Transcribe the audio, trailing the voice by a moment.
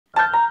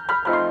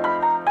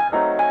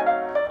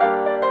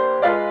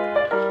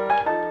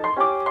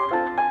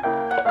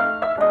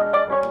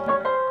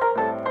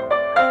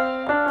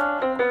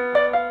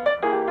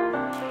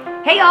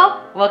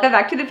y'all, welcome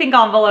back to the pink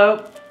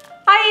envelope.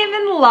 I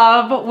am in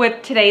love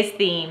with today's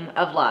theme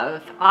of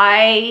love.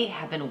 I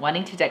have been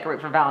wanting to decorate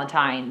for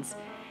Valentine's,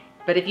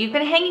 but if you've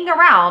been hanging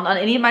around on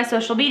any of my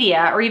social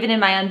media or even in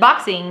my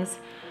unboxings,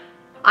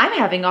 I'm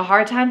having a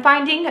hard time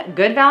finding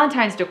good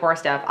Valentine's decor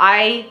stuff.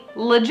 I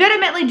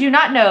legitimately do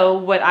not know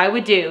what I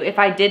would do if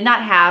I did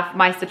not have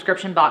my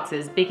subscription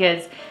boxes,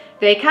 because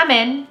they come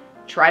in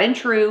tried and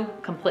true,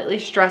 completely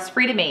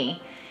stress-free to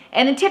me.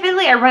 And then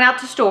typically I run out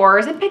to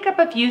stores and pick up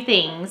a few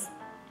things.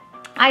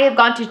 I have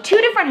gone to 2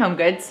 different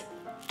Homegoods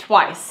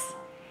twice,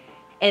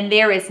 and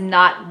there is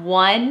not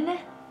one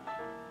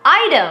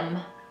item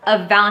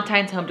of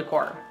Valentine's home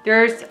decor.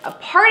 There's a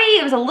party,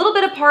 it was a little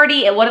bit of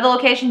party at one of the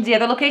locations. The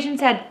other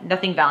locations had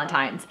nothing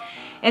Valentine's.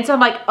 And so I'm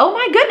like, oh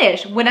my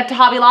goodness, went up to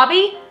Hobby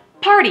Lobby,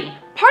 party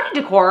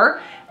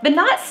decor, but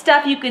not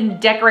stuff you can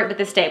decorate with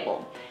this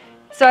table.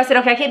 So I said,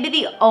 okay, I can't be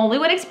the only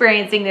one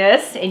experiencing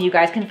this, and you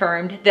guys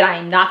confirmed that I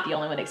am not the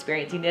only one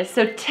experiencing this.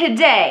 So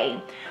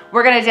today,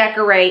 we're gonna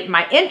decorate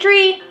my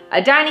entry,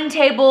 a dining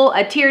table,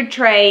 a tiered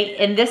tray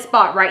in this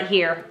spot right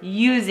here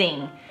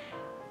using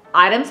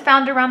items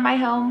found around my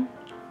home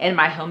and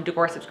my home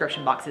decor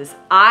subscription boxes.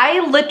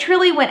 I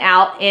literally went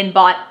out and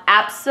bought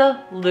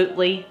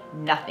absolutely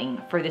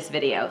nothing for this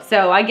video.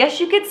 So I guess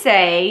you could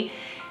say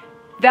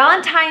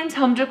Valentine's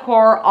home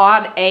decor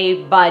on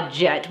a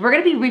budget. We're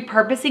gonna be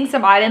repurposing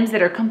some items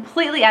that are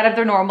completely out of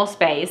their normal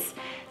space.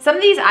 Some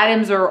of these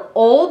items are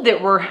old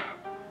that we're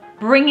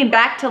bringing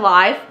back to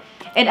life,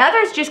 and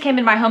others just came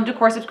in my home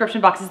decor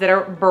subscription boxes that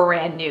are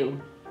brand new.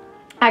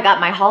 I got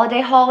my holiday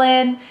haul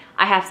in.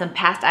 I have some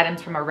past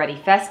items from Already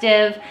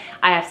Festive.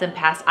 I have some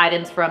past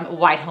items from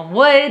White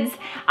Homegoods.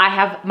 I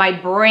have my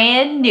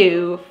brand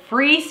new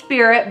Free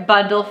Spirit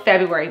Bundle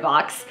February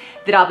box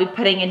that I'll be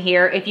putting in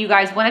here. If you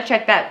guys wanna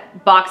check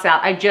that box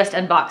out, I just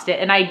unboxed it,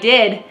 and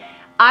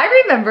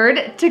I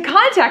remembered to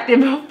contact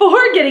them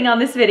before getting on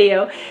this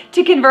video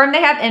to confirm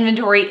they have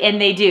inventory,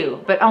 and they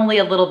do, but only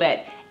a little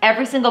bit.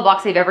 Every single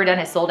box they've ever done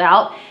has sold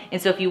out. And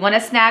so if you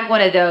wanna snag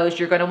one of those,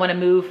 you're gonna wanna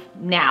move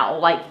now,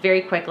 like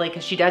very quickly,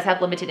 because she does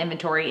have limited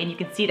inventory, and you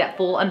can see that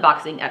full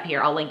unboxing up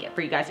here. I'll link it for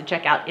you guys to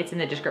check out. It's in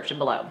the description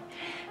below.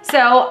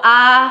 So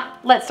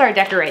let's start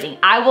decorating.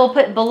 I will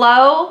put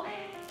below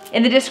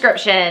in the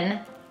description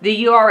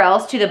the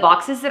URLs to the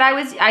boxes that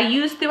I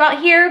used throughout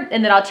here,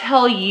 and then I'll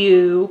tell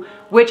you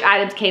which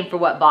items came for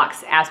what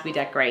box as we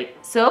decorate.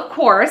 So of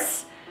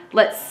course,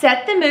 let's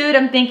set the mood.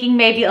 I'm thinking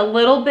maybe a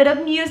little bit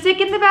of music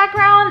in the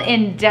background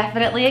and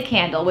definitely a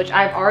candle, which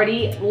I've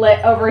already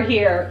lit over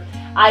here.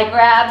 I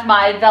grabbed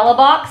my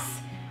Vellabox.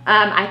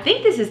 I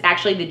think this is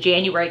actually the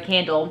January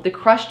candle. The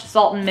crushed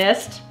salt and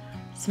mist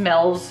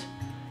smells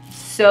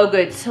so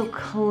good, so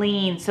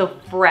clean, so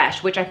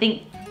fresh, which I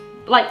think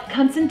like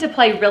comes into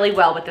play really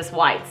well with this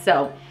white.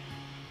 So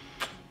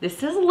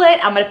this is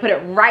lit. I'm gonna put it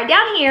right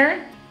down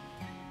here.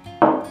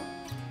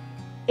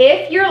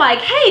 If you're like,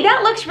 hey,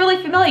 that looks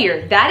really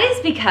familiar, that is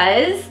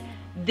because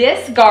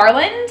this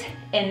garland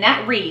and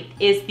that wreath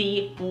is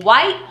the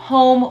White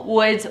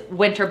Homegoods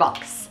winter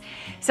box.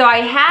 So I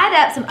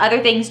had up some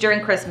other things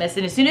during Christmas,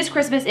 and as soon as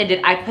Christmas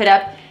ended, I put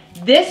up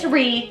this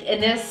wreath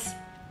and this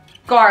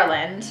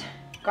garland.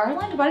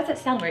 Garland? Why does that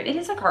sound weird? It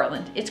is a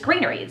garland. It's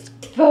greenery. It's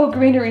faux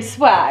greenery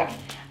swag.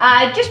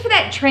 Just for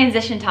that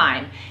transition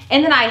time.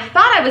 And then I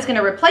thought I was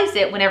gonna replace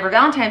it whenever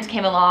Valentine's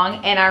came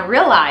along, and I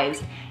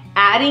realized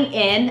adding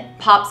in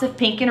pops of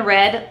pink and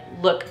red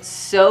look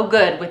so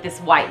good with this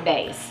white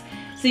base.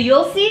 So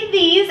you'll see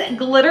these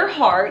glitter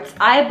hearts.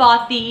 I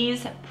bought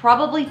these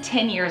probably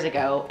 10 years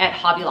ago at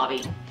Hobby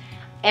Lobby.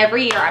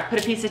 Every year I put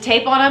a piece of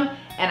tape on them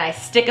and I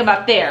stick them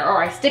up there,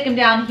 or I stick them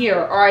down here,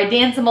 or I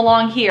dance them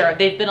along here.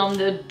 They've been on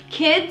the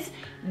kids'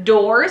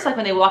 doors, like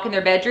when they walk in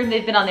their bedroom,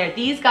 they've been on there.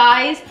 These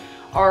guys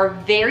are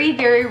very,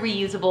 very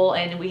reusable,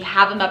 and we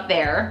have them up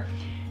there.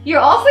 You're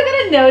also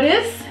gonna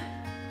notice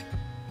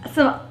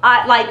some,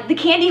 like the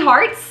candy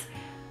hearts.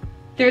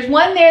 There's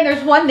one there and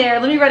there's one there.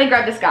 Let me run and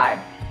grab this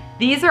guy.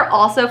 These are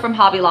also from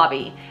Hobby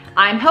Lobby.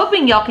 I'm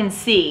hoping y'all can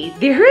see.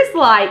 There is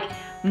like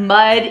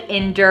mud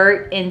and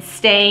dirt and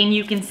stain.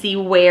 You can see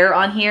wear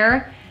on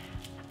here.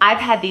 I've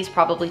had these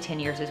probably 10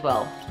 years as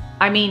well.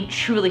 I mean,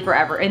 truly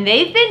forever. And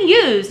they've been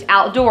used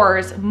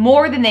outdoors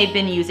more than they've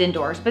been used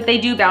indoors, but they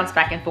do bounce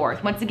back and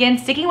forth. Once again,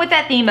 sticking with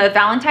that theme of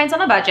Valentine's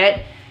on a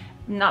budget,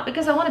 not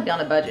because I want to be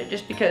on a budget,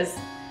 just because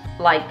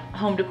like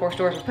home decor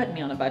stores are putting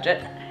me on a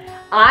budget.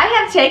 I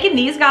have taken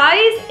these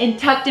guys and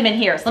tucked them in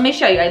here. So let me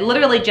show you. I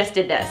literally just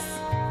did this.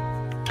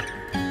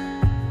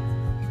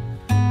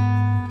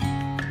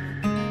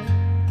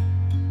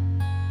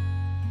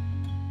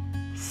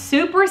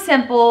 Super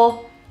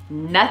simple,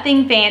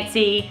 nothing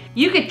fancy.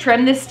 You could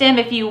trim this stem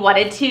if you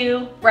wanted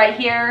to right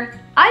here.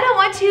 I don't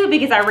want to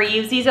because I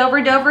reuse these over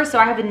and over, so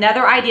I have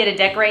another idea to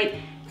decorate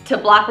to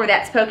block where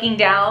that's poking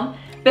down.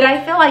 But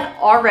I feel like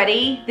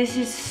already this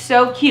is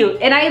so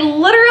cute. And I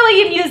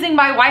literally am using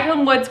my White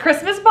Homegoods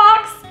Christmas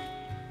box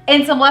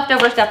and some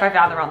leftover stuff I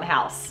found around the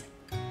house.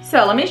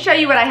 So let me show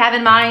you what I have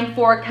in mind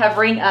for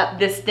covering up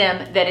this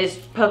stem that is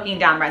poking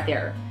down right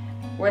there.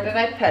 Where did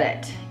I put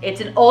it? It's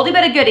an oldie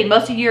but a goodie.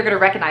 Most of you are gonna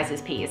recognize this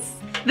piece.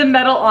 The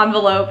metal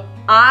envelope.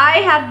 I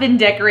have been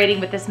decorating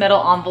with this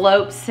metal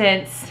envelope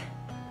since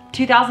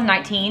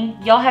 2019.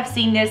 Y'all have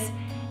seen this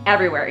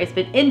everywhere. It's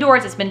been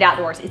indoors, it's been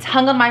outdoors. It's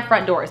hung on my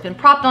front door. It's been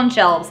propped on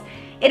shelves.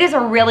 It is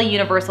a really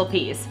universal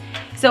piece.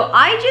 So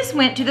I just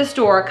went to the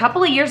store a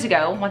couple of years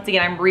ago. Once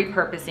again, I'm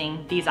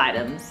repurposing these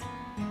items.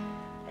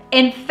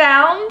 And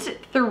found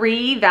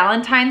 3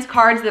 Valentine's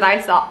cards that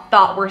I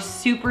thought were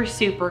super,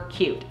 super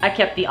cute. I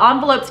kept the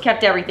envelopes,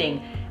 kept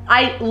everything.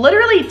 I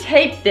literally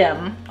taped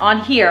them on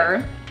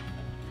here,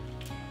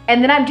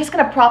 and then I'm just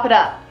gonna prop it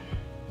up.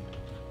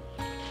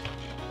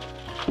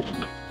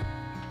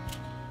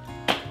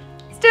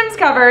 Stem's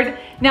covered.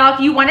 Now,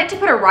 if you wanted to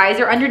put a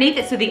riser underneath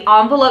it so the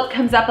envelope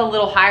comes up a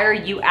little higher,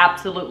 you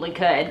absolutely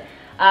could.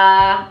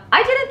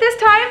 I did it this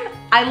time.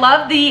 I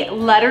love the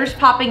letters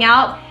popping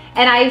out.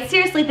 And I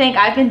seriously think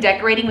I've been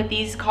decorating with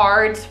these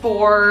cards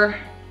for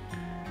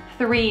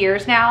 3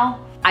 years now.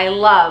 I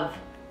love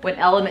when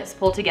elements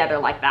pull together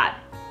like that.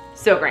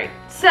 So great.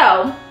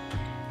 So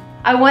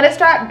I want to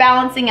start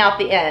balancing out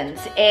the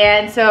ends.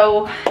 And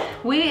so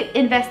we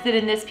invested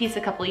in this piece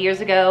a couple of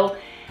years ago.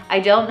 I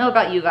don't know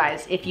about you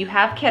guys. If you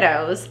have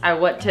kiddos, I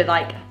want to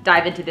like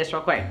dive into this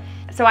real quick.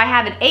 So I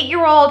have an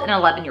 8-year-old and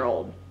an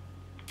 11-year-old.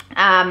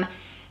 And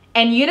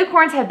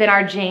unicorns have been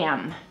our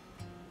jam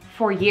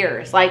for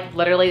years, like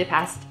literally the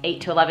past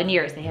 8 to 11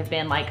 years, they have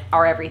been like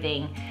our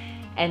everything.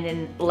 And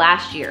then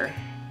last year,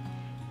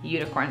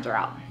 unicorns are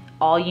out.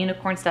 All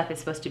unicorn stuff is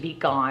supposed to be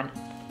gone.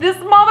 This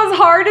mama's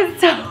heart is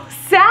so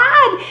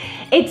sad.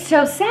 It's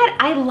so sad.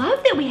 I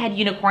love that we had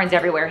unicorns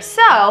everywhere.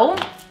 So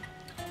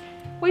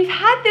we've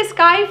had this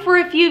guy for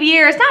a few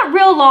years, not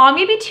real long,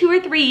 maybe 2 or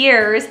 3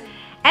 years.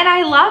 And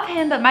I love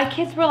him, but my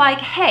kids were like,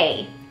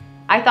 hey,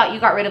 I thought you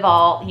got rid of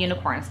all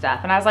unicorn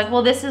stuff. And I was like,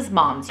 well, this is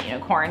mom's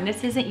unicorn.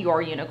 This isn't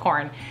your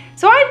unicorn.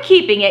 So I'm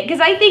keeping it because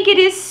I think it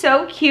is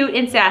so cute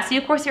and sassy.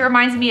 Of course, it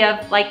reminds me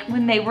of like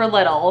when they were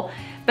little.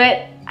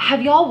 But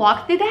have y'all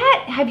walked through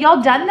that? Have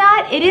y'all done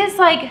that? It is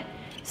like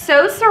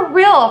so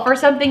surreal for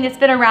something that's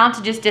been around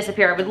to just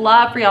disappear. I would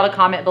love for y'all to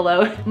comment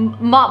below.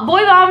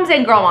 Boy moms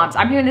and girl moms.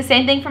 I'm hearing the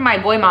same thing from my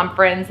boy mom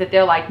friends that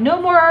they're like,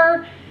 no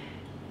more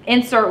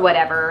insert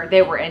whatever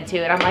they were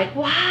into. And I'm like,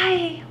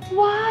 why?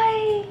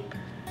 Why?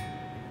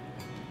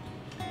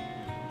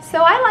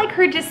 So I like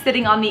her just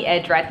sitting on the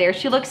edge right there.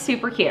 She looks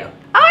super cute. Oh,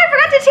 I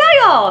forgot to tell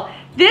y'all,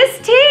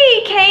 this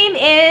tee came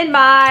in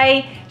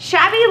my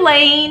Shabby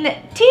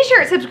Lane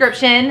t-shirt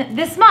subscription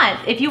this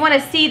month. If you want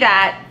to see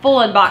that full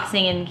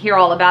unboxing and hear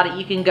all about it,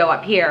 you can go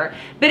up here.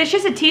 But it's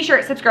just a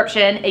t-shirt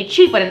subscription, a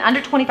cheap one, an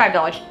under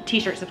 $25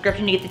 t-shirt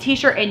subscription. You get the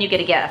t-shirt and you get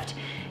a gift.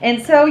 And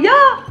so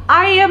yeah,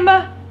 I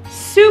am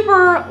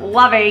super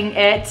loving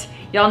it.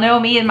 Y'all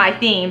know me and my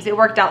themes. It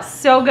worked out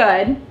so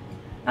good.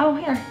 Oh,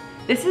 here.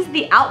 This is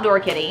the outdoor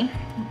kitty,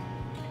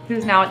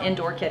 who's now an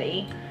indoor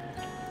kitty.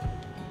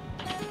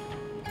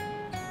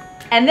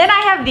 And then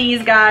I have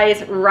these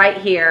guys right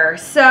here.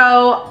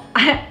 So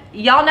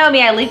y'all know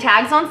me, I leave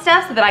tags on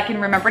stuff so that I can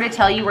remember to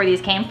tell you where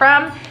these came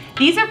from.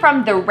 These are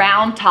from the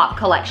Round Top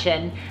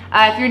collection.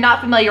 If you're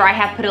not familiar, I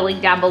have put a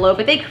link down below,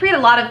 but they create a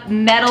lot of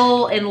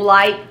metal and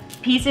light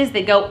pieces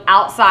that go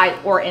outside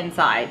or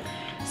inside.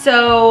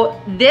 So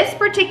this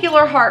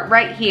particular heart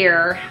right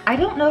here, I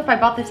don't know if I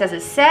bought this as a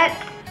set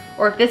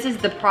or if this is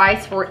the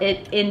price for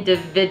it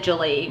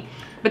individually.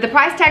 But the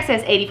price tag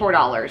says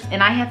 $84,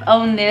 and I have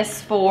owned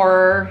this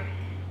for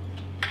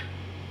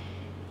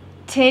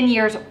 10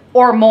 years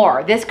or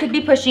more. This could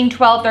be pushing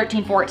 12,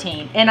 13,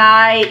 14. And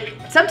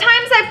sometimes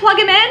I plug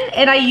them in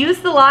and I use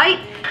the light.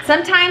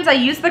 Sometimes I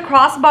use the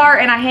crossbar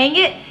and I hang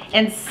it.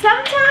 And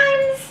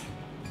sometimes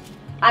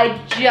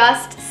I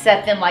just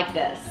set them like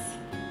this.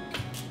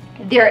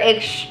 They're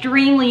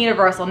extremely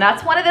universal. And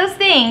that's one of those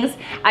things,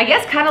 I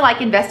guess kind of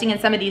like investing in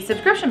some of these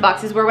subscription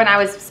boxes where when I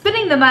was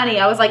spending the money,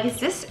 I was like, is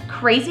this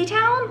crazy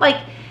town? Like,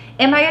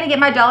 am I gonna get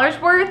my dollar's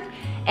worth?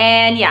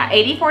 And yeah,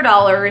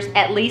 $84,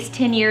 at least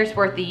 10 years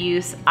worth of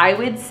use. I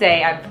would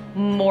say I've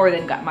more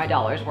than got my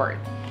dollar's worth.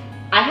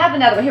 I have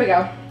another one, here we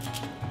go.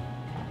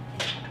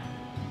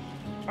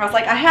 I was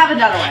like, I have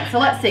another one. So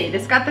let's see,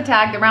 this got the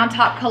tag, the Round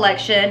Top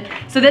collection.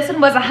 So this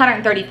one was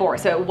 $134,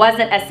 so it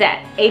wasn't a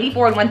set.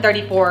 84 and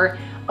 134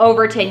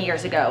 over 10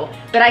 years ago.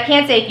 But I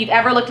can say if you've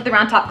ever looked at the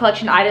Round Top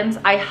collection items,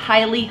 I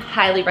highly,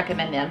 highly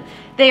recommend them.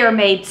 They are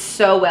made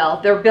so well.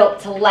 They're built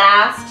to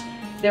last.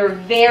 They're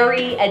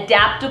very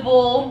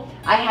adaptable.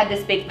 I had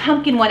this big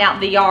pumpkin one out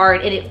in the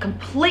yard and it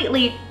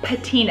completely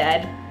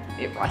patinaed,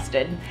 it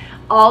rusted,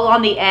 all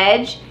on the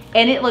edge.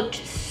 And it looked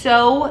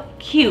so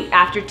cute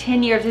after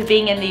 10 years of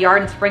being in the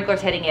yard and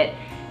sprinklers hitting it.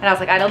 And I was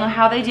like, I don't know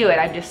how they do it.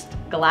 I'm just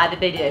glad that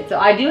they did. So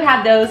I do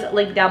have those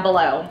linked down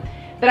below.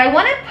 But I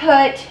want to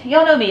put,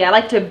 y'all know me, I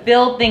like to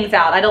build things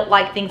out. I don't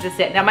like things to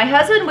sit. Now my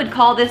husband would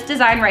call this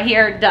design right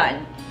here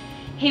done.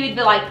 He would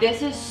be like,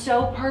 this is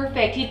so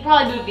perfect. He'd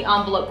probably move the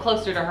envelope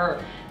closer to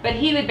her. But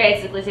he would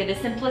basically say the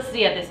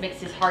simplicity of this makes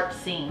his heart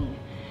sing.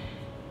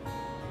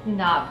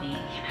 Not me.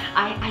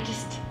 I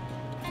just,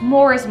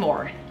 more is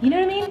more. You know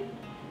what I mean?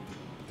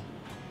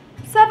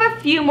 So I have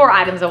a few more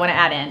items I want to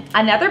add in.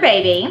 Another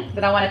baby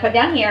that I want to put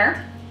down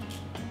here.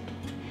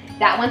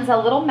 That one's a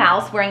little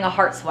mouse wearing a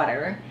heart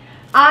sweater.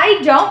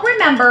 I don't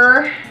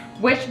remember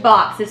which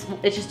box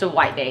it's just a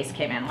white vase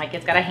came in. Like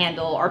it's got a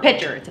handle or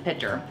pitcher, it's a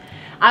pitcher.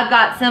 I've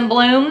got some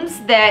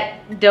blooms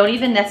that don't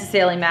even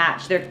necessarily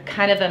match. They're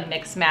kind of a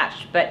mixed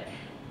match, but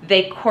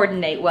they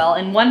coordinate well.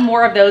 And one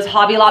more of those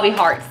Hobby Lobby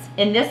hearts.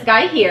 And this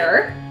guy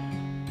here,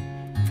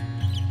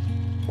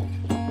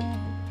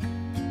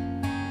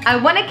 I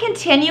want to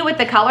continue with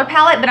the color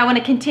palette, but I want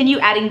to continue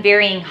adding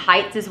varying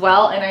heights as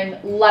well, and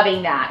I'm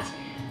loving that.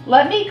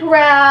 Let me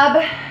grab,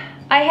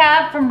 I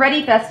have from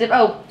Ready Festive,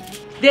 oh,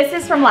 this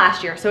is from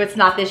last year, so it's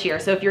not this year.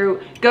 So if you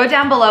go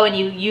down below and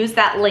you use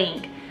that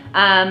link,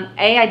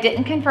 I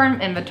didn't confirm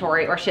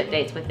inventory or ship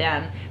dates with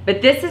them,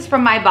 but this is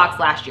from my box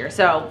last year,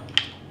 so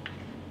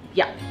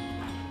yeah.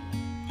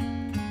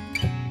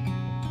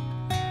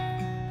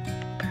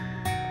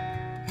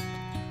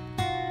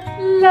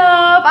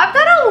 Love, I've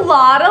got a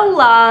lot of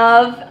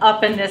love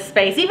up in this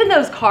space. Even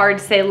those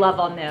cards say love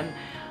on them.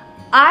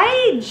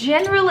 I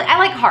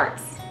like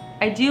hearts.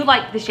 I do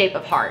like the shape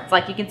of hearts.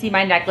 Like you can see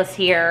my necklace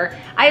here.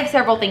 I have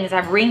several things.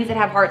 I have rings that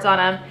have hearts on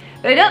them,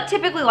 but I don't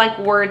typically like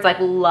words like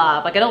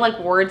love. Like I don't like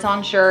words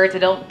on shirts. I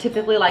don't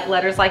typically like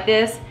letters like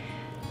this.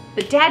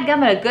 But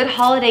dadgummit, a good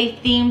holiday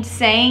themed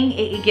saying,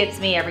 it gets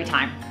me every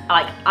time.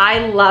 Like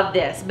I love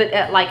this, but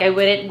like I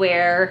wouldn't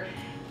wear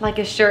like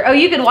a shirt. Oh,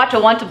 you can watch a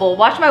Wantable.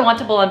 Watch my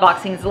Wantable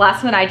unboxings. The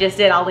last one I just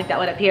did, I'll link that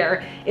one up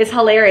here. It's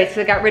hilarious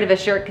because I got rid of a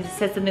shirt because it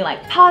said something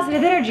like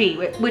positive energy,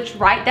 which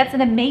right, that's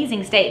an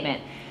amazing statement.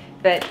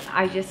 But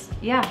I just,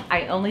 yeah,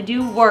 I only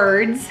do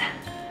words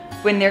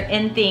when they're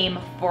in theme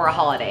for a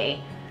holiday.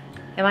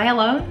 Am I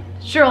alone?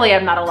 Surely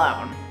I'm not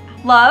alone.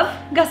 Love,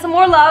 got some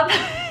more love.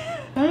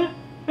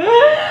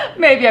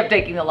 Maybe I'm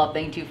taking the love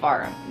thing too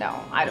far. No,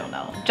 I don't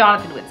know.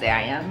 Jonathan would say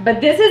I am.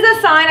 But this is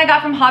a sign I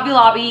got from Hobby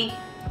Lobby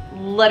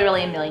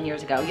literally a million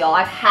years ago. Y'all,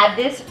 I've had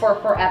this for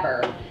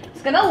forever.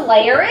 Just gonna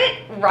layer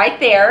it right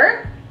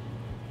there.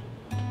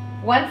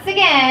 Once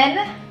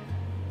again,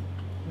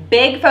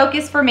 big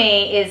focus for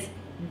me is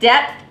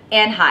depth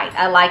and height.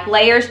 I like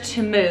layers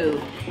to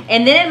move.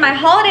 And then in my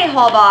holiday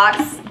haul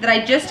box that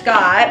I just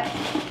got,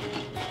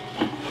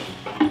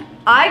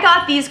 I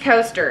got these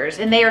coasters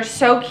and they are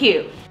so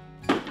cute.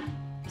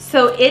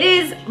 So it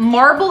is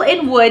marble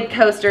and wood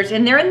coasters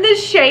and they're in the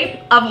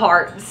shape of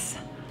hearts.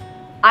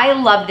 I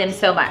love them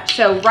so much.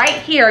 So right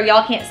here,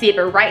 y'all can't see it,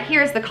 but right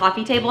here is the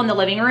coffee table in the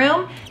living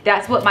room.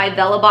 That's what my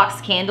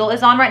Vellabox candle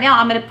is on right now.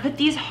 I'm gonna put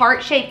these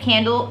heart-shaped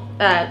candle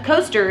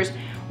coasters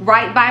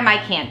right by my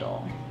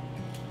candle.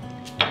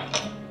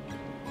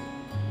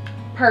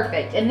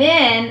 Perfect. And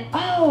then,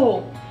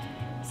 oh,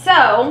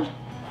 so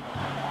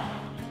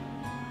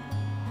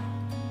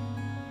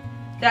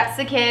that's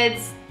the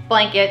kids'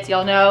 blankets.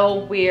 Y'all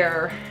know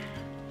we're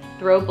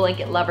throw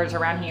blanket lovers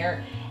around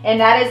here. And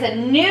that is a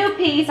new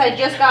piece I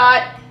just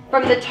got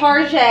from the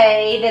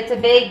Target. That's a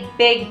big,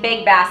 big,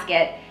 big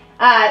basket.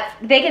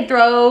 They can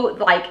throw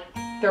like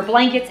their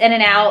blankets in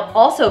and out.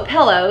 Also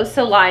pillows.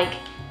 So like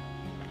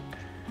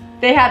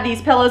they have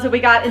these pillows that we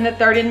got in the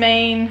 3rd and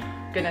Main.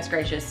 Goodness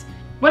gracious.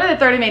 One of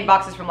the 3rd and Main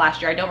boxes from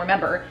last year. I don't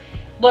remember.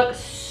 Look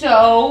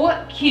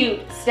so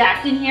cute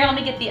stacked in here. Let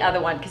me get the other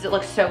one because it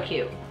looks so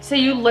cute. So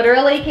you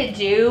literally could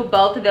do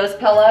both of those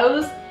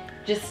pillows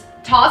just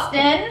tossed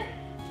in.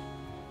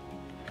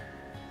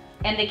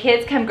 And the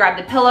kids come grab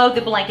the pillow,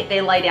 the blanket,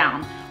 they lay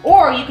down.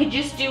 Or you could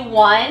just do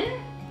one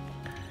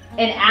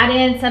and add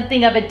in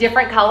something of a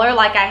different color,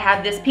 like I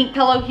have this pink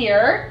pillow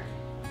here,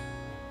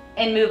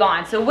 and move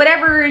on. So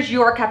whatever is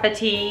your cup of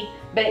tea,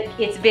 but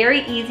it's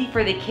very easy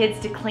for the kids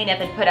to clean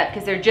up and put up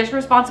because they're just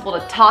responsible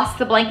to toss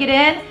the blanket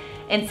in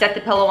and set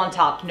the pillow on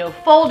top. No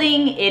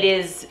folding, it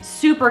is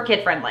super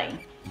kid friendly.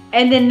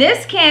 And then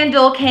this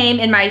candle came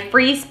in my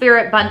Free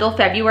Spirit Bundle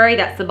February.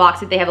 That's the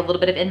box that they have a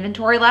little bit of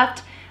inventory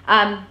left.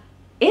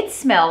 It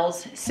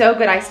smells so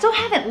good. I still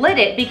haven't lit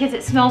it because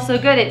it smells so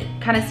good, it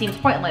kind of seems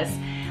pointless.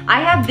 I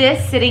have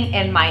this sitting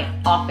in my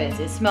office.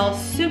 It smells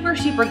super,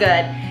 super good.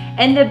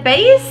 And the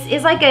base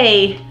is like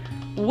a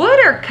wood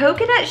or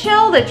coconut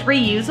shell that's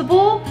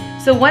reusable.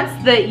 So once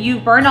you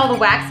burn all the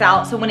wax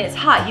out, so when it's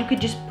hot, you could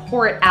just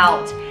pour it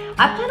out.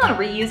 I plan on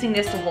reusing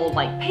this to hold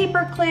like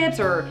paper clips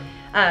or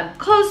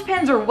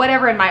clothespins or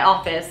whatever in my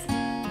office.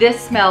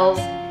 This smells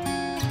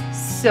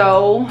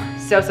so,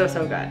 so, so,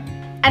 so good.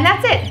 And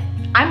that's it.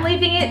 I'm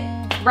leaving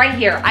it right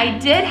here. I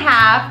did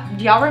have,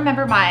 do y'all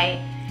remember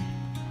my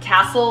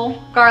tassel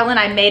garland?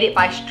 I made it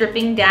by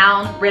stripping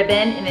down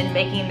ribbon and then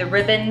making the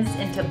ribbons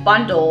into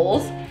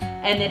bundles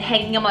and then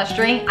hanging them on a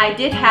string. I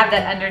did have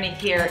that underneath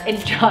here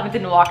and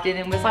Jonathan walked in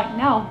and was like,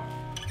 no,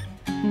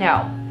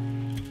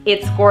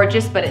 it's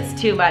gorgeous, but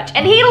it's too much.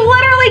 And he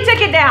literally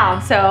took it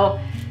down, so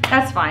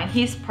that's fine.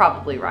 He's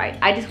probably right.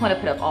 I just want to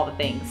put up all the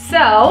things.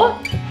 So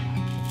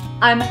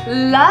I'm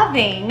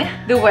loving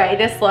the way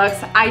this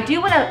looks. I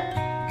do want to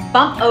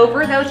bump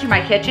over though to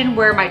my kitchen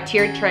where my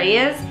tiered tray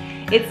is.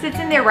 It sits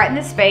in there right in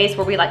the space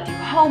where we like do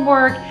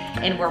homework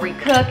and where we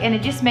cook, and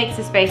it just makes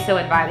the space so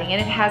inviting, and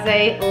it has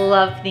a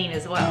love theme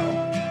as well.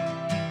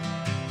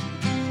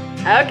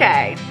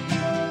 Okay,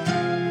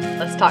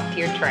 let's talk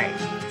tiered tray.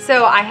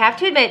 So I have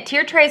to admit,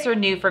 tiered trays are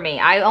new for me.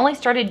 I only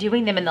started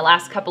doing them in the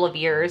last couple of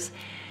years.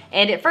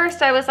 And at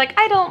first I was like,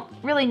 I don't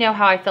really know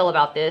how I feel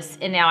about this.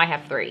 And now I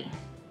have 3.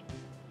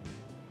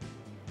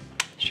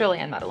 Surely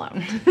I'm not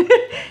alone.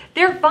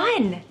 They're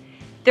fun.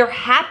 They're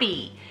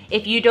happy.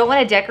 If you don't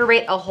want to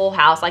decorate a whole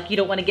house, like you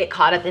don't want to get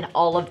caught up in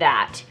all of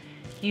that,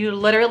 you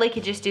literally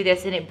could just do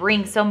this and it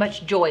brings so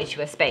much joy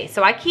to a space.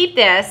 So I keep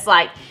this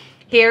like,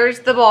 here's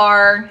the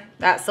bar,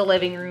 that's the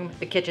living room,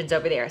 the kitchen's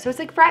over there. So it's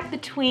like right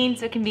between,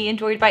 so it can be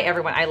enjoyed by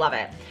everyone. I love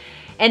it.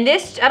 And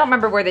this, I don't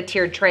remember where the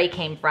tiered tray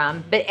came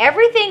from, but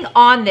everything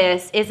on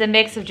this is a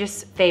mix of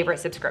just favorite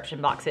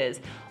subscription boxes,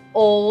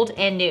 old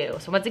and new.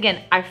 So once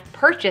again, I've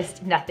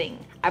purchased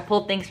nothing. I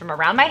pulled things from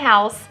around my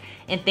house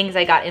and things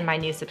I got in my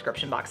new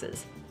subscription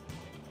boxes.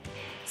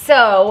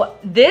 So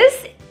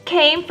this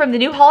came from the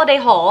new holiday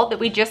haul that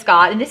we just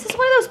got. And this is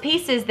one of those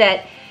pieces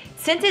that,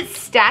 since it's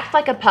stacked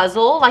like a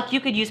puzzle, like you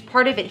could use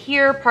part of it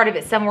here, part of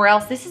it somewhere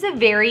else, this is a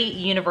very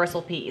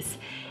universal piece.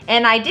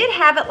 And I did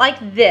have it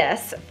like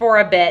this for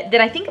a bit. Then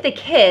I think the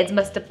kids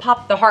must have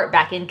popped the heart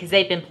back in because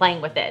they've been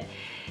playing with it.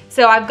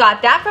 So I've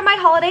got that from my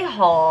holiday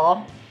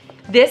haul.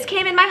 This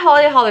came in my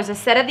holiday haul. There's a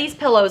set of these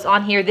pillows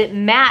on here that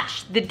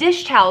match the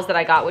dish towels that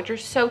I got, which are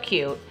so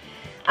cute.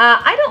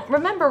 I don't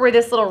remember where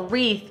this little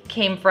wreath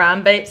came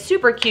from, but it's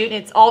super cute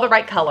and it's all the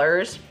right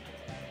colors.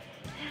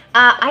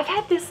 I've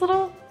had this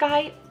little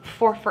guy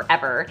for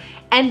forever.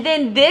 And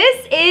then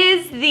this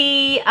is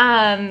the,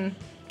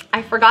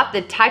 I forgot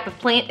the type of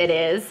plant it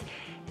is,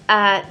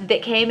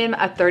 that came in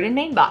a 3rd and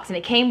Main box. And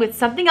it came with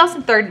something else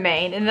in 3rd and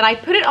Main. And then I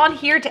put it on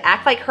here to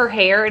act like her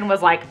hair and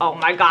was like, oh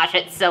my gosh,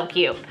 it's so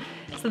cute.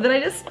 So then I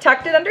just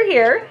tucked it under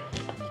here.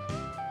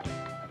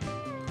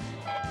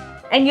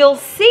 And you'll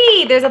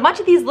see there's a bunch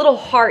of these little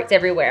hearts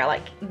everywhere.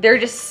 Like they're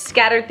just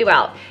scattered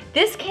throughout.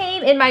 This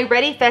came in my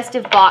Ready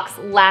Festive box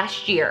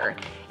last year.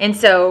 And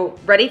so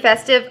Ready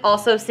Festive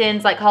also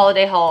sends like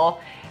holiday haul,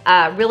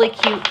 really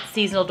cute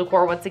seasonal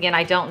decor. Once again,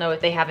 I don't know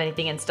if they have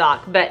anything in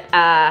stock, but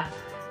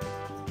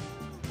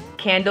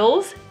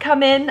candles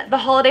come in the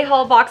holiday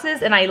haul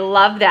boxes and I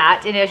love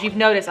that. And as you've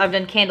noticed, I've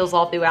done candles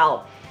all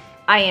throughout.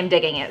 I am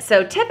digging it.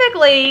 So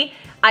typically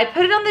I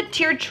put it on the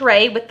tiered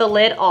tray with the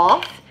lid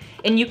off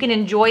and you can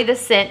enjoy the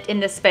scent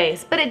in this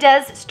space, but it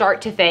does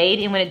start to fade.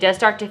 And when it does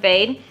start to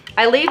fade,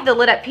 I leave the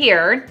lid up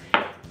here,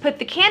 put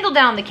the candle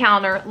down on the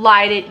counter,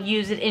 light it,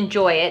 use it,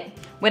 enjoy it.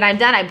 When I'm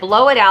done, I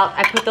blow it out,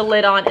 I put the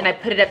lid on and I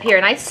put it up here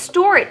and I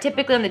store it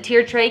typically on the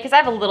tiered tray because I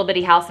have a little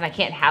bitty house and I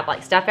can't have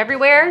like stuff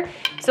everywhere.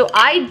 So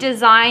I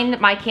design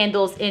my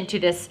candles into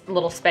this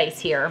little space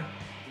here.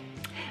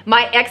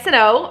 My X and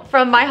O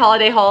from my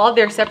holiday haul,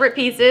 they're separate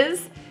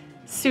pieces,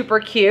 super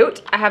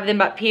cute. I have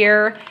them up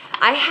here.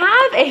 I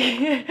have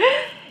a,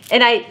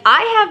 and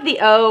I have the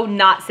O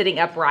not sitting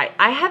upright.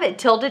 I have it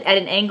tilted at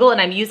an angle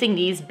and I'm using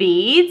these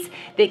beads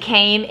that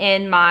came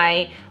in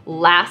my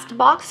last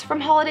box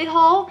from holiday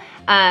haul.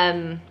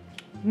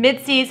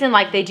 Mid-season,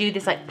 like they do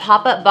this like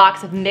pop-up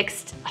box of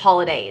mixed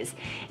holidays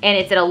and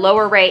it's at a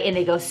lower rate and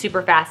they go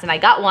super fast. And I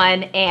got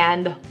one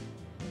and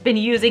been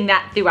using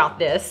that throughout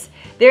this.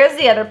 There's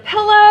the other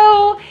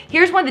pillow.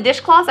 Here's one of the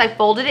dishcloths. I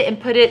folded it and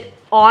put it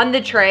on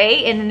the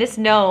tray, and then this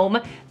gnome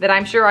that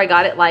I'm sure I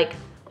got it like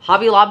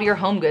Hobby Lobby or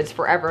Homegoods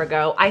forever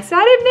ago. I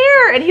sat him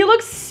there and he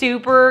looks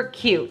super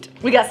cute.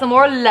 We got some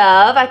more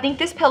love. I think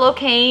this pillow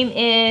came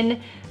in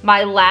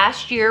my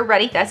last year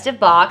Ready Festive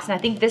box, and I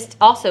think this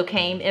also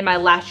came in my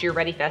last year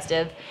Ready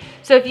Festive.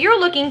 So if you're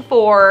looking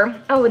for,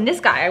 oh, and this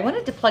guy, I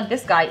wanted to plug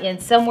this guy in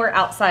somewhere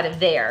outside of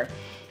there.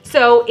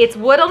 So it's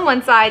wood on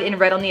one side and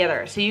red on the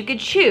other, so you could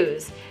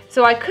choose.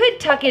 So I could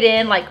tuck it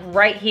in like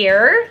right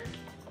here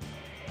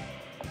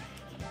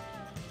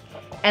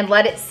and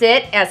let it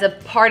sit as a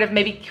part of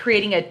maybe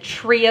creating a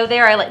trio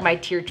there. I like my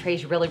tiered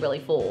trays really, really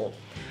full.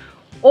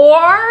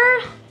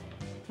 Or,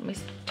 let me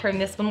turn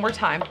this one more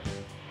time.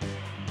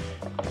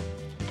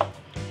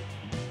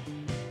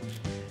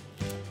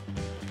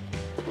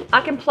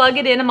 I can plug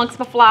it in amongst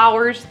my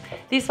flowers.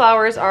 These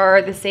flowers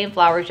are the same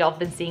flowers y'all have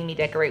been seeing me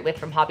decorate with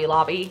from Hobby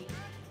Lobby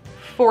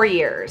for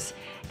years.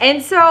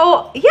 And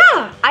so,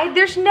 yeah,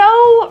 there's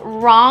no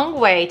wrong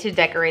way to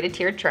decorate a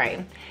tiered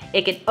tray.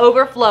 It can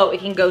overflow,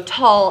 it can go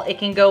tall, it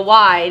can go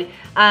wide.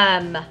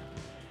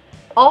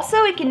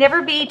 Also, it can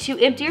never be too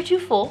empty or too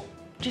full.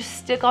 Just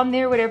stick on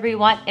there whatever you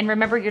want. And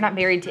remember, you're not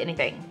married to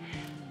anything.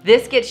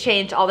 This gets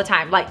changed all the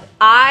time. Like,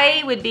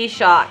 I would be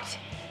shocked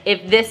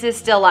if this is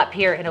still up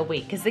here in a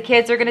week because the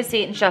kids are gonna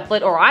see it and shuffle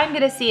it, or I'm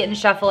gonna see it and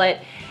shuffle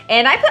it.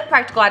 And I put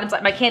practical items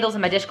like my candles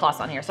and my dishcloths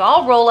on here. So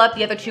I'll roll up,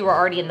 the other 2 are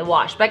already in the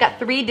wash. But I got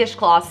 3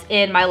 dishcloths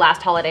in my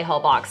last holiday haul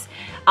box.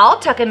 I'll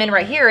tuck them in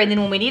right here, and then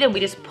when we need them, we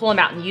just pull them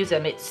out and use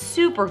them. It's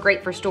super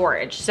great for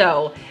storage.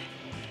 So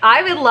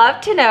I would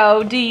love to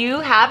know, do you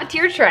have a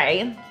tiered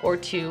tray, or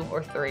 2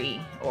 or 3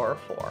 or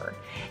 4?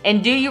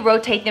 And do you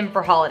rotate them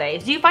for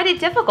holidays? Do you find it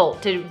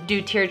difficult to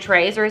do tiered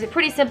trays, or is it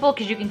pretty simple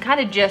because you can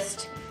kind of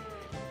just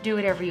do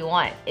whatever you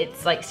want?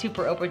 It's like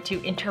super open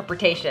to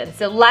interpretation.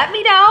 So let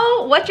me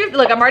know what you're,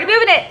 look, I'm already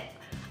moving it.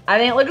 I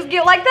think it looks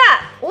cute like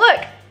that.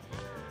 Look,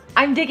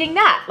 I'm digging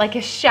that, like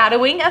a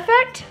shadowing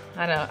effect.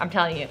 I don't know, I'm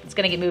telling you, it's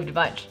gonna get moved a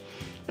bunch.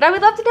 But I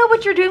would love to know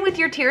what you're doing with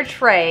your tiered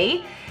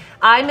tray.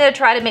 I'm gonna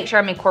try to make sure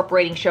I'm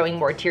incorporating showing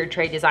more tiered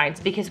tray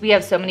designs because we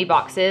have so many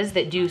boxes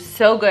that do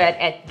so good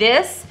at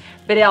this,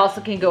 but it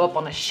also can go up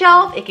on a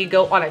shelf, it could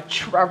go on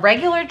a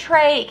regular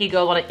tray, it could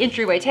go on an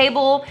entryway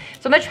table.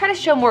 So I'm gonna try to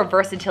show more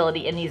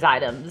versatility in these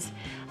items.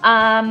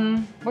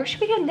 Where should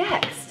we go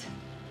next?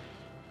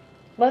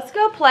 Let's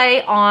go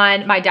play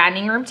on my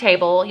dining room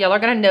table. Y'all are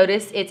gonna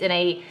notice it's in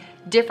a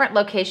different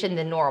location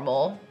than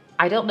normal.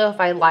 I don't know if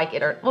I like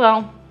it or,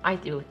 well, I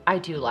do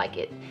like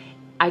it.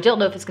 I don't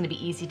know if it's gonna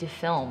be easy to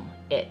film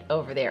it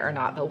over there or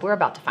not, but we're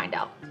about to find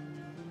out.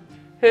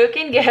 Who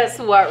can guess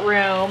what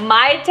room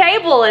my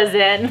table is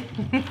in?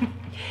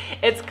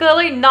 It's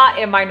clearly not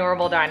in my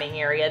normal dining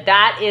area.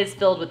 That is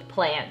filled with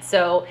plants.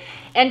 So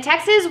in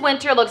Texas,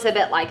 winter looks a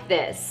bit like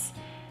this.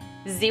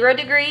 0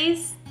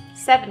 degrees,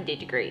 70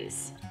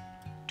 degrees,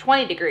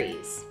 20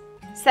 degrees,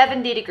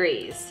 70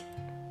 degrees,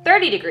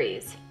 30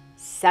 degrees,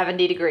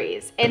 70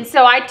 degrees. And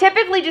so I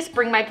typically just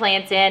bring my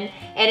plants in,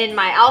 and in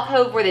my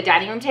alcove where the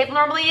dining room table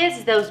normally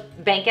is those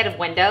banquette of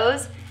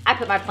windows, I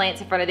put my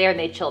plants in front of there and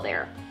they chill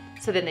there.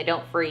 So then they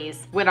don't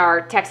freeze when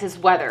our Texas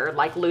weather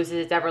like loses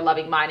its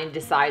ever-loving mind and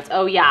decides,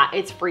 oh yeah,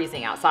 it's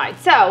freezing outside.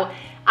 So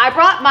I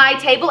brought my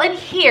table in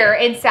here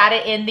and sat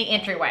it in the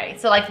entryway.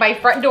 So like my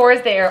front door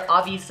is there,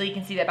 obviously you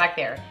can see that back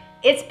there.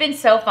 It's been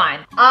so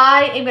fun.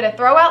 I am gonna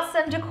throw out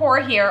some decor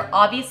here,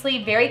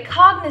 obviously very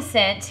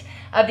cognizant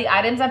of the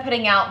items I'm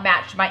putting out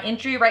match my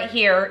entry right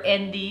here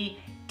and the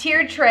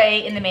tiered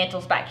tray in the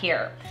mantles back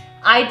here.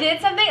 I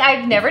did something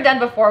I've never done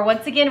before.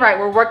 Once again, right,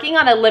 we're working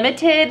on a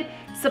limited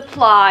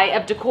supply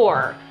of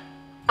decor.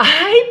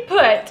 I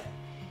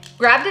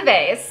grabbed a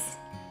vase,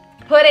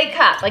 put a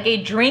cup, like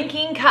a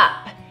drinking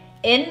cup,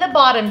 in the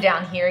bottom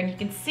down here, and you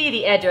can see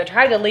the edge of it. I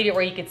tried to leave it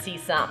where you could see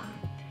some.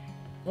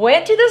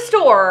 Went to the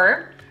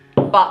store,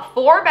 bought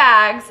 4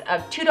 bags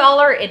of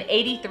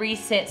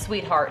 $2.83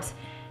 sweethearts,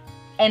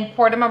 and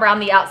poured them around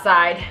the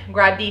outside.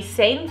 Grabbed these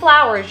same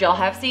flowers y'all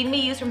have seen me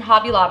use from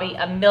Hobby Lobby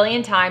a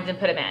million times and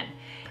put them in.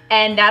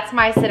 And that's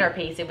my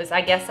centerpiece. It was,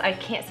 I guess, I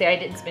can't say I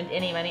didn't spend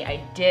any money.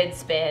 I did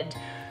spend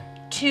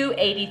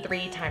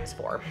 $2.83 times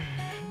 4.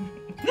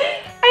 And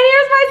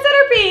here's my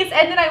centerpiece.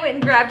 And then I went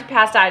and grabbed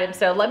past items.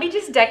 So let me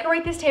just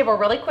decorate this table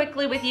really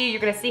quickly with you.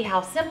 You're gonna see how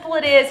simple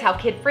it is, how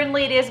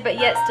kid-friendly it is, but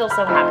yet still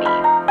so happy.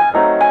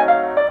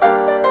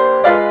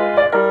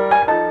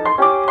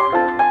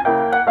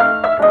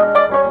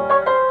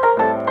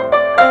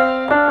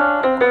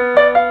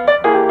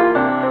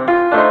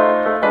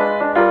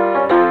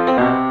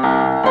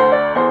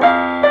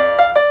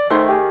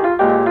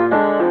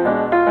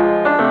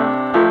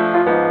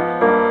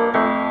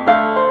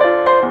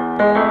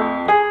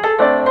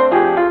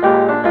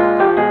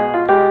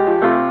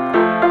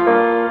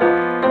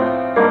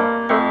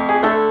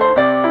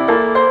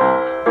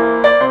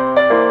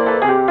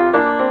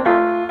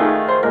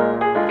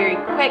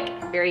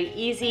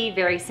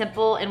 Very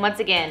simple, and once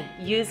again,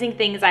 using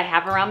things I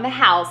have around the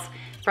house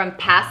from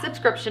past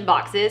subscription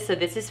boxes. So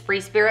this is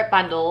Free Spirit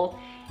Bundle,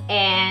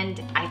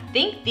 and I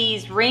think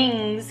these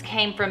rings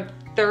came from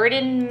 3rd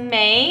and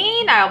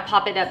Main. I'll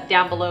pop it up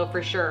down below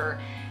for sure.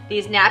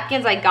 These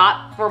napkins I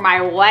got for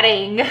my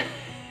wedding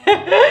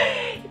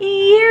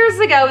years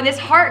ago, and this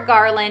heart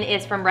garland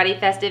is from Ready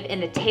Festive,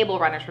 and the table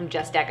runners from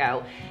Just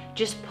Deco.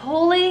 Just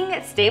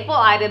pulling staple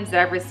items that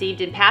I've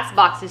received in past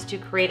boxes to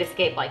create a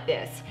scape like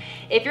this.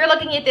 If you're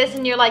looking at this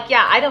and you're like,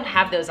 yeah, I don't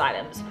have those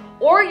items,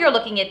 or you're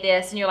looking at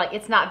this and you're like,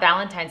 it's not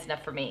Valentine's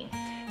enough for me.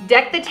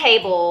 Deck the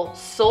Table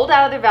sold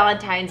out of their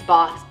Valentine's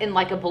box in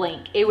like a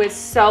blink. It was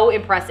so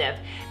impressive.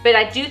 But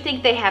I do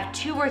think they have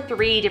 2 or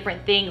 3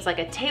 different things, like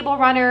a table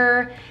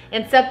runner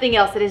and something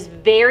else that is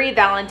very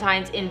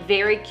Valentine's and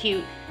very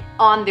cute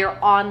on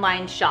their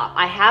online shop.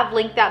 I have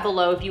linked that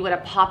below if you want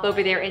to pop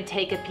over there and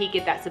take a peek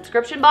at that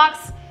subscription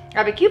box. I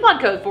have a coupon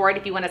code for it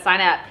if you want to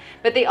sign up.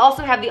 But they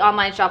also have the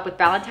online shop with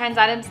Valentine's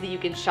items that you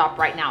can shop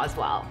right now as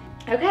well.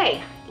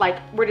 Okay, like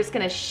we're just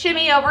gonna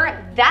shimmy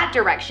over that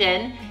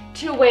direction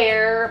to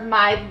where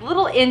my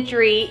little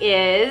entry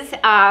is.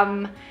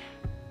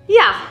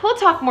 Yeah, we'll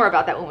talk more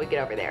about that when we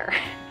get over there.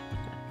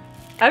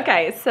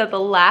 Okay, so the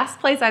last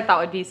place I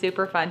thought would be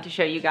super fun to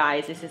show you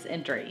guys is this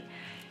entry.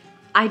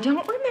 I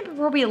don't remember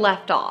where we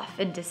left off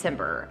in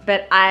December,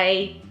 but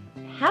I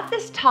have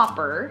this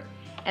topper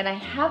and I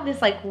have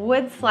this like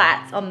wood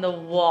slats on the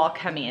wall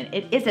coming in.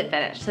 It isn't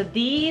finished, so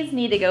these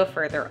need to go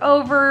further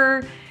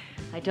over.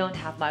 I don't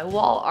have my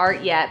wall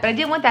art yet, but I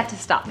didn't want that to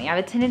stop me. I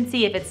have a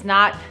tendency, if it's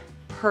not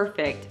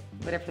perfect,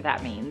 whatever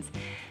that means,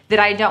 that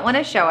I don't want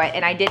to show it,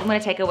 and I didn't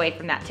want to take away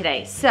from that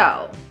today.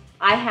 So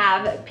I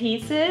have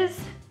pieces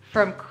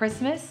from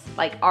Christmas,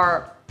 like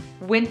our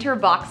winter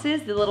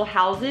boxes, the little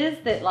houses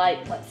that,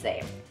 like, let's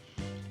say,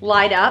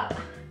 light up,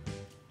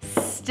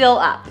 still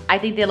up. I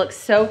think they look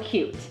so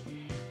cute.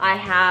 I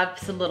have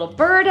some little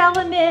bird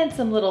elements,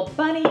 some little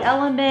bunny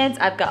elements.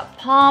 I've got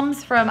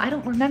palms from, I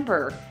don't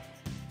remember.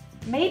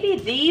 Maybe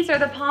these are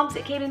the pomps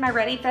that came in my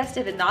Ready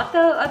Festive and not the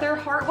other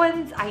heart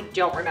ones. I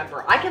don't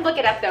remember. I can look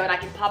it up though and I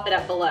can pop it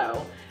up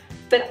below.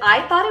 But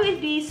I thought it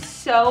would be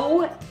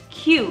so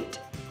cute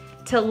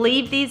to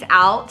leave these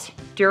out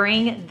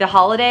during the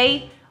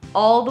holiday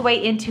all the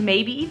way into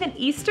maybe even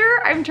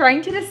Easter. I'm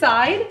trying to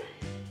decide.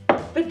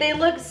 But they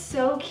look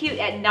so cute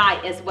at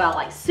night as well,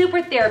 like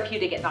super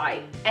therapeutic at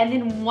night. And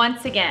then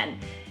once again,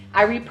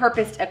 I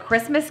repurposed a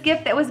Christmas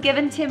gift that was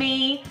given to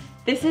me.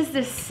 This is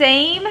the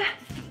same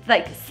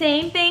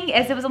thing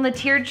as it was on the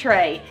tiered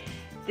tray.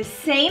 The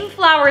same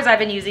flowers I've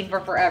been using for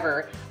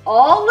forever.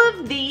 All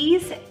of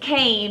these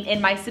came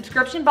in my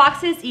subscription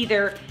boxes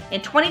either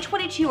in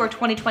 2022 or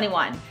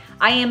 2021.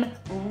 I am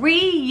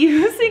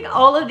reusing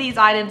all of these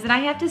items, and I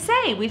have to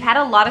say, we've had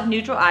a lot of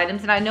neutral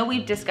items, and I know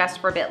we've discussed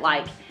for a bit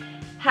like,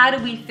 how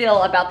do we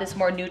feel about this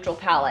more neutral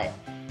palette?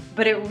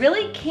 But it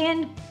really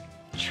can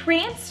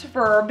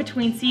transfer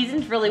between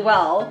seasons really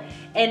well.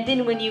 And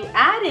then when you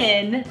add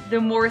in the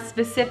more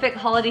specific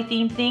holiday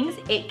themed things,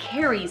 it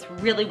carries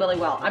really, really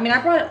well. I mean,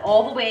 I brought it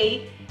all the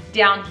way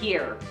down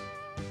here.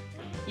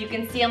 You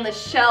can see on the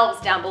shelves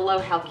down below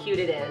how cute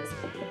it is.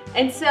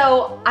 And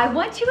so I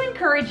want to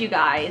encourage you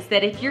guys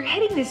that if you're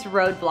hitting this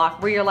roadblock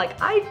where you're like,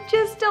 I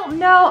just don't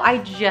know, I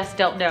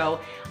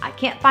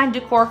can't find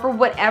decor for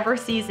whatever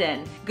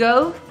season,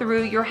 go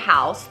through your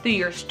house, through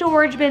your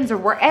storage bins or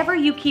wherever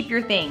you keep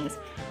your things,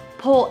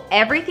 pull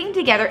everything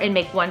together and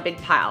make one big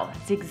pile.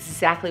 That's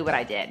exactly what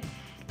I did.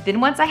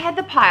 Then once I had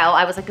the pile,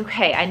 I was like,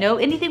 okay, I know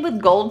anything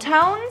with gold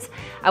tones,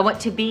 I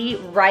want to be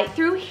right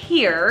through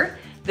here.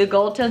 The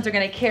gold tones are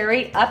gonna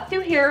carry up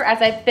through here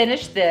as I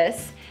finish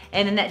this.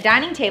 And then that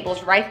dining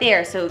table's right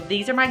there. So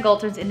these are my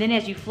gold tones. And then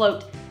as you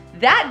float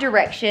that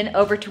direction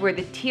over to where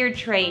the tiered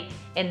tray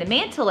and the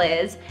mantle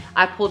is,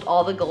 I pulled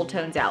all the gold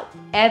tones out.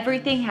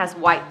 Everything has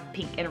white,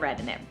 pink, and red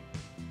in it.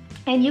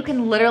 And you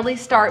can literally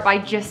start by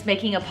just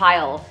making a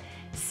pile,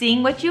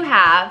 seeing what you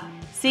have,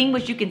 seeing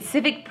what you can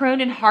civic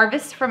prune and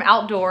harvest from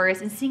outdoors,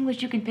 and seeing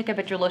what you can pick up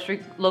at your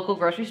local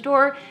grocery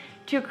store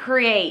to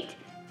create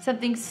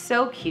something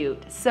so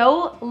cute,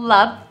 so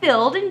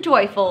love-filled and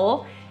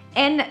joyful,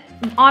 and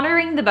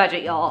honoring the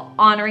budget, y'all,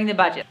 honoring the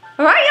budget.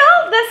 All right,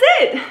 y'all, that's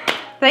it.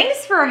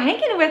 Thanks for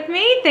hanging with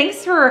me.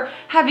 Thanks for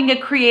having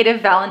a creative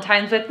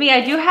Valentine's with me.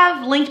 I do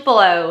have linked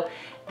below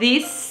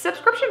these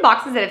subscription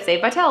boxes that have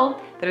saved my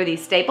tail, that are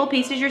these staple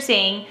pieces you're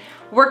seeing.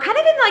 We're kind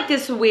of in like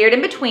this weird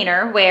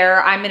in-betweener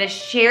where I'm gonna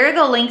share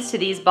the links to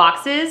these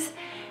boxes.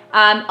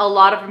 A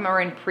lot of them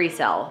are in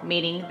pre-sale,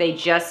 meaning they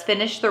just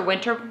finished their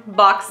winter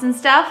box and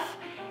stuff,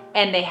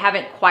 and they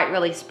haven't quite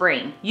really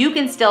spring. You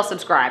can still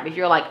subscribe if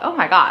you're like, oh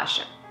my gosh,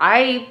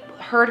 I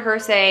heard her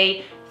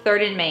say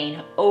 3rd and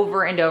Main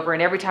over and over,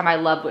 and every time I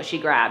loved what she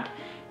grabbed.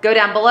 Go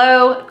down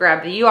below,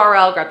 grab the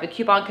URL, grab the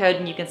coupon code,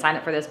 and you can sign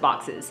up for those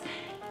boxes.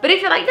 But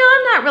if you're like, no,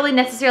 I'm not really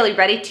necessarily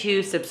ready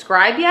to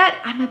subscribe yet,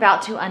 I'm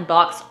about to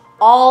unbox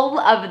all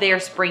of their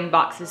spring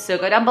boxes. So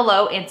go down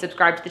below and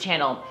subscribe to the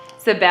channel.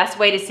 It's the best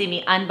way to see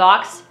me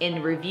unbox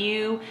and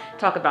review,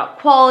 talk about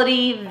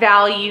quality,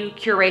 value,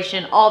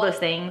 curation, all those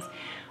things.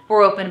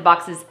 We're open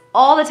boxes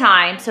all the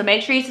time, so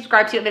make sure you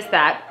subscribe so you don't miss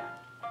that.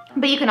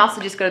 But you can also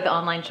just go to the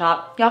online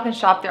shop. Y'all can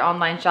shop their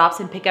online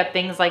shops and pick up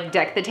things like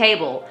Deck the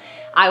Table.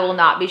 I will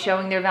not be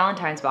showing their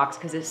Valentine's box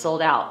because it's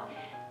sold out.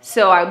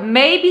 So I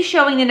may be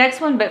showing the next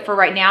one, but for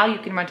right now, you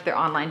can run to their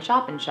online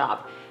shop and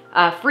shop.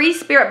 Free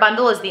Spirit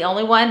Bundle is the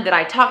only one that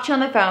I talked to on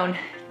the phone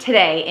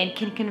today and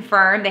can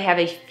confirm they have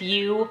a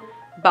few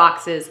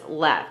boxes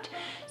left.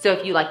 So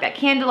if you like that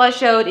candle I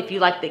showed, if you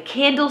like the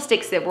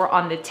candlesticks that were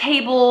on the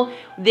table,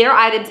 their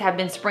items have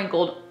been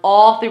sprinkled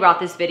all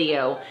throughout this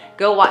video.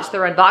 Go watch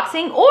their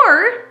unboxing,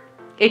 or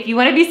if you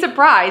want to be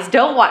surprised,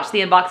 don't watch the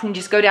unboxing,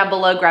 just go down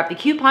below, grab the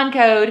coupon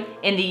code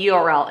and the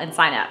URL and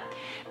sign up.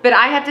 But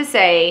I have to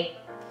say,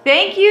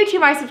 thank you to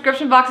my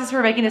subscription boxes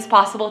for making this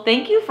possible.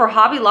 Thank you for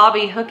Hobby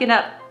Lobby hooking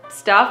up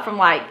stuff from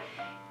like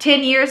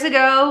 10 years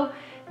ago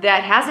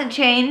that hasn't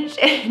changed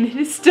and it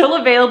is still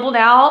available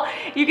now.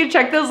 You can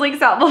check those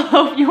links out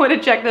below if you want to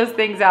check those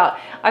things out.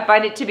 I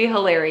find it to be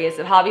hilarious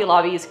that Hobby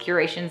Lobby's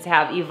curations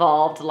have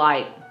evolved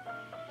like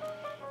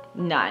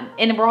none.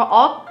 And we're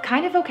all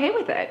kind of okay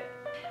with it.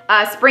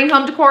 Spring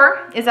home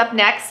decor is up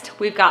next.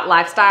 We've got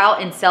lifestyle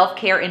and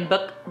self-care in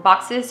book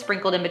boxes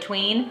sprinkled in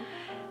between.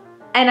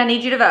 And I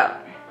need you to vote.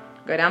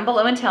 Go down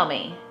below and tell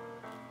me,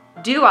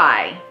 do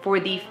I, for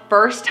the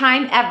first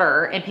time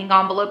ever in pink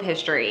envelope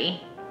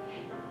history,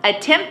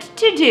 attempt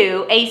to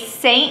do a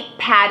St.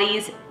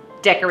 Patty's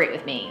decorate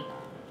with me?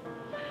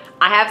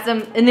 I have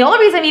some, and the only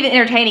reason I'm even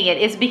entertaining it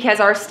is because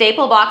our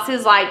staple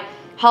boxes like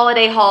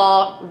Holiday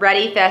Haul,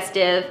 Ready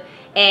Festive,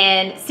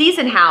 and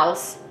Season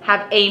House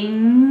have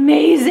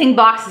amazing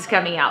boxes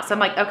coming out. So I'm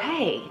like,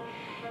 okay,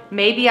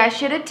 maybe I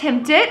should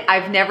attempt it.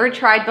 I've never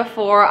tried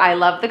before. I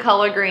love the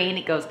color green.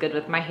 It goes good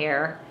with my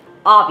hair.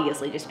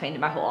 Obviously just painted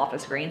my whole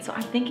office green, so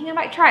I'm thinking I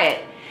might try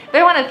it.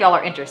 But I wonder if y'all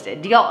are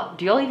interested. Do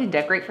y'all even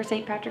decorate for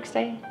St. Patrick's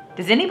Day?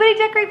 Does anybody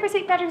decorate for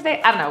St. Patrick's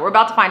Day? I don't know, we're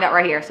about to find out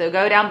right here, so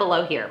go down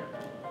below here.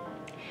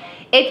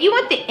 If you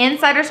want the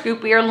insider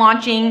scoop, we are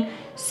launching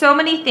so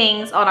many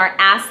things on our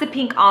Ask the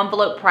Pink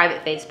Envelope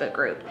private Facebook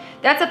group.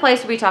 That's a place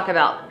where we talk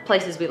about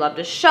places we love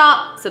to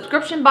shop,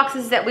 subscription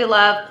boxes that we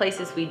love,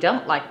 places we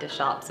don't like to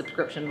shop,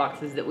 subscription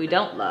boxes that we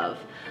don't love,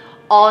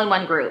 all in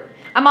one group.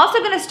 I'm also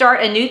gonna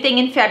start a new thing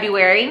in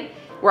February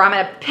where I'm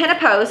gonna pin a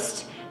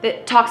post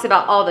that talks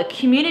about all the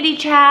community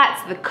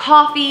chats, the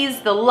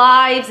coffees, the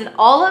lives, and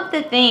all of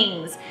the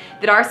things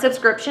that our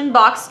subscription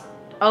box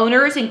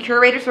owners and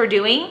curators are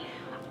doing.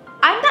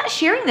 I'm not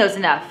sharing those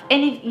enough.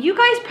 And if you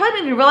guys probably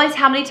don't even realize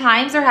how many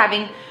times they're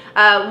having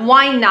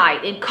wine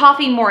night and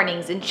coffee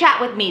mornings and chat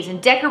with me's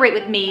and decorate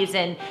with me's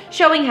and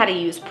showing how to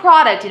use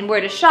product and where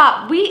to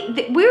shop.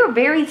 We're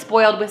very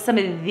spoiled with some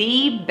of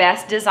the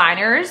best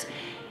designers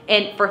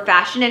and for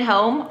fashion at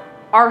home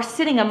are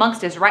sitting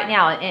amongst us right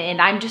now,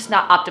 and I'm just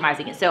not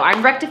optimizing it. So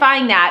I'm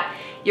rectifying that.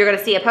 You're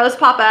gonna see a post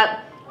pop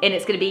up, and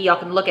it's gonna be, y'all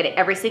can look at it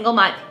every single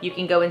month. You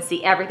can go and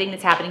see everything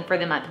that's happening for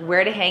the month,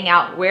 where to hang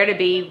out, where to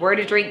be, where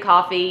to drink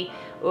coffee,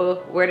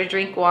 where to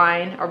drink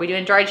wine. Are we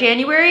doing dry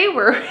January?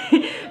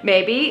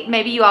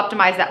 Maybe you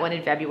optimize that one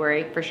in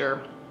February for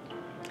sure.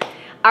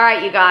 All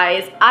right, you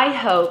guys, I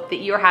hope that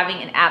you're having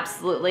an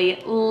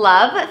absolutely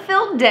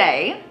love-filled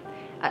day.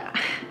 I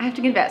have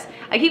to confess,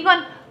 I keep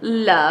going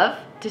love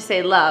to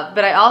say love,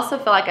 but I also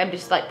feel like I'm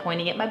just like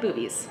pointing at my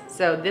boobies.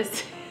 So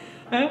this,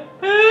 I don't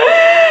know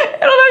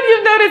if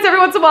you've noticed every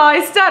once in a while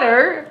I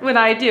stutter when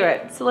I do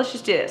it. So let's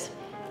just do this.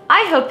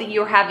 I hope that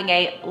you're having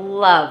a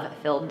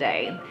love-filled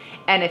day.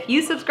 And if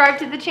you subscribe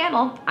to the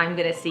channel, I'm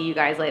gonna see you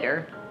guys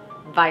later.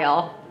 Bye,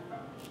 y'all.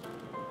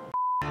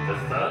 The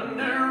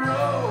thunder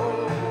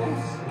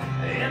rolls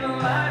and the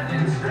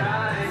lightning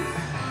strikes.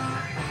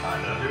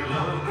 Another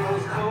love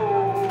grows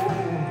cold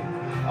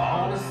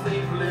on a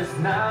sleepless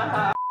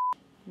night.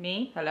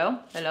 Me? Hello?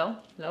 Hello?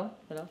 Hello?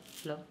 Hello?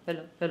 Hello?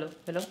 Hello? Hello?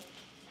 Hello?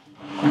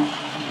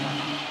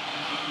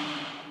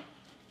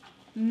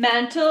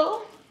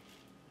 Mantle?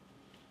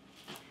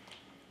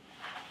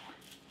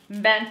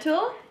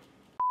 Mantle?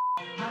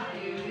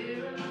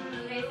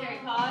 Okay, Siri,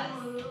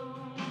 pause.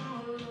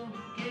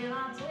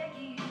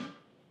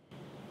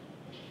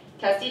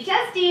 Testy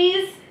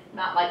testes.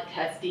 Not like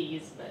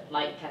testes, but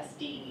like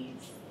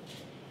testes.